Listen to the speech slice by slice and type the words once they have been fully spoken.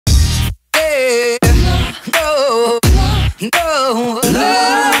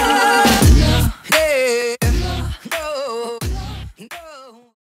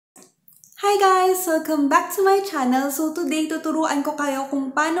Welcome back to my channel. So today, tuturuan ko kayo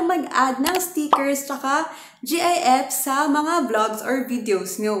kung paano mag-add ng stickers tsaka GIFs sa mga vlogs or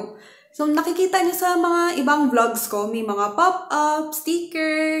videos nyo. So nakikita nyo sa mga ibang vlogs ko, may mga pop-up,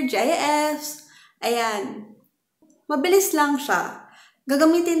 sticker, GIFs. Ayan. Mabilis lang siya.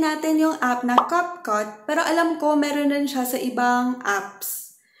 Gagamitin natin yung app na Capcut, pero alam ko meron din siya sa ibang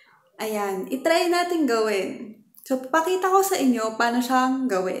apps. Ayan. I-try natin gawin. So papakita ko sa inyo paano siyang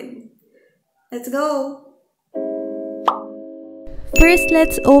gawin. Let's go! First,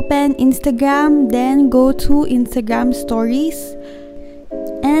 let's open Instagram, then go to Instagram Stories.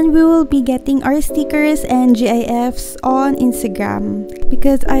 And we will be getting our stickers and GIFs on Instagram.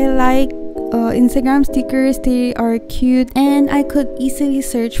 Because I like Instagram stickers, they are cute and I could easily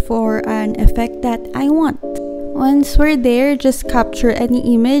search for an effect that I want. Once we're there, just capture any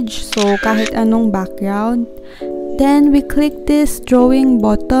image, so kahit anong background. Then we click this drawing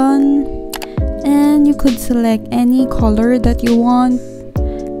button. And you could select any color that you want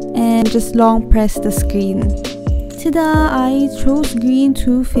and just long press the screen. Tada! I chose green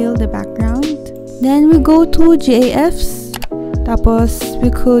to fill the background. Then we go to GIFs. Tapos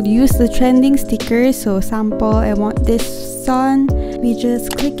we could use the trending sticker. So sample, I want this sun. We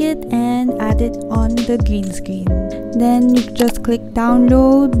just click it and add it on the green screen. Then you just click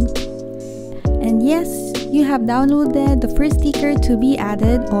download. And yes, you have downloaded the first sticker to be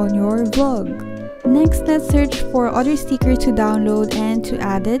added on your vlog. Next, let's search for other sticker to download and to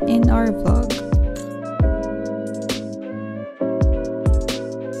add it in our vlog.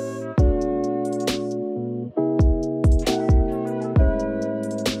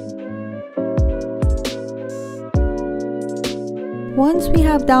 Once we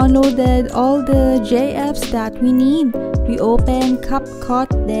have downloaded all the GIFs that we need, we open Capcut,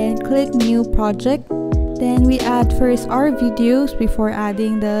 then click New Project. Then we add first our videos before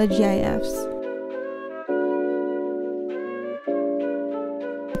adding the GIFs.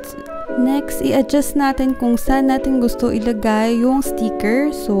 Next, i-adjust natin kung saan natin gusto ilagay yung sticker.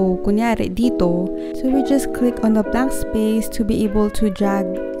 So, kunyari dito. So, we just click on the blank space to be able to drag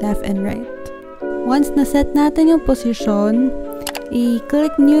left and right. Once na-set natin yung position,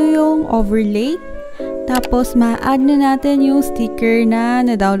 i-click nyo yung overlay. Tapos, ma-add na natin yung sticker na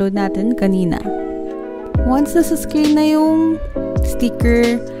na-download natin kanina. Once nasa screen na yung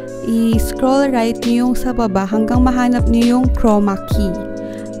sticker, i-scroll right nyo yung sa baba hanggang mahanap nyo yung Chroma key.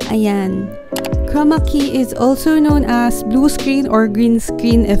 Ayan. Chroma key is also known as blue screen or green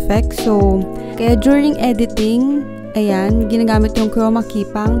screen effect. So, kaya during editing, ayan, ginagamit yung chroma key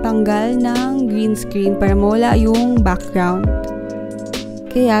pang tanggal ng green screen para mawala yung background.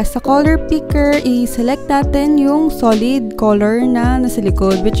 Kaya sa color picker, i-select natin yung solid color na nasa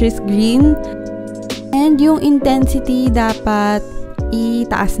likod, which is green. And yung intensity dapat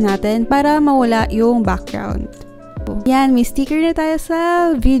itaas natin para mawala yung background. Yan, may sticker na tayo sa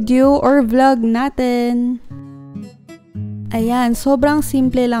video or vlog natin. Ayan, sobrang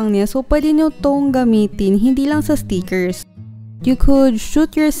simple lang niya. So, pwede nyo tong gamitin, hindi lang sa stickers. You could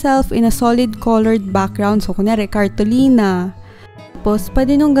shoot yourself in a solid colored background. So, kunyari, cartolina. Tapos,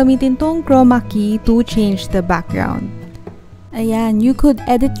 pwede nyo gamitin tong chroma key to change the background. Ayan, you could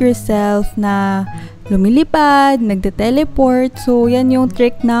edit yourself na lumilipad, nagde-teleport. So, yan yung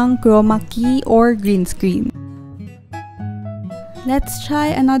trick ng chroma key or green screen. Let's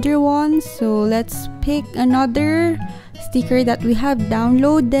try another one. So let's pick another sticker that we have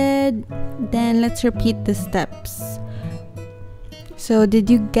downloaded. Then let's repeat the steps. So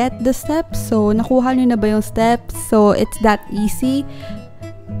did you get the steps? So nakuha nyo na ba yung steps? So it's that easy.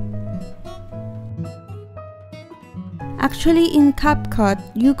 Actually, in Capcut,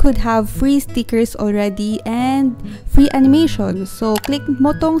 you could have free stickers already and free animations. So, click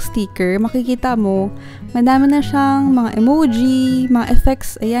mo tong sticker, makikita mo, madami na siyang mga emoji, mga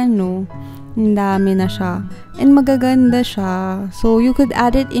effects, ayan no. Ang dami na siya. And magaganda siya. So, you could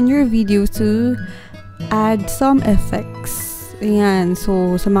add it in your video to add some effects. Ayan.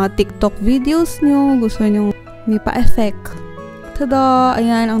 So, sa mga TikTok videos nyo, gusto nyo may pa-effect. Tada!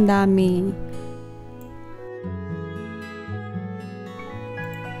 Ayan, ang dami.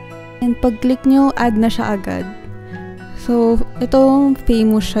 And pag-click nyo, add na siya agad. So, itong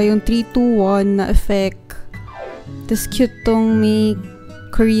famous siya, yung 3, 2, 1 na effect. Tapos cute tong may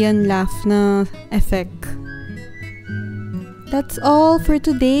Korean laugh na effect. That's all for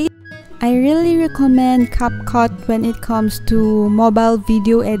today. I really recommend Capcut when it comes to mobile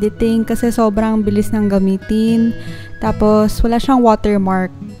video editing kasi sobrang bilis ng gamitin. Tapos, wala siyang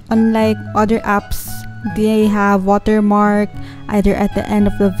watermark. Unlike other apps, they have watermark either at the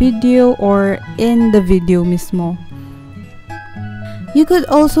end of the video or in the video mismo. You could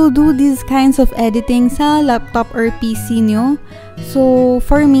also do these kinds of editing sa laptop or PC nyo. So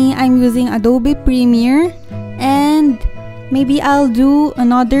for me, I'm using Adobe Premiere, and maybe I'll do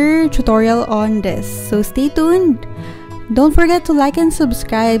another tutorial on this. So stay tuned. Don't forget to like and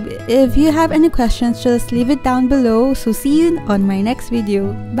subscribe. If you have any questions, just leave it down below. So see you on my next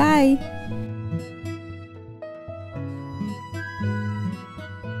video. Bye!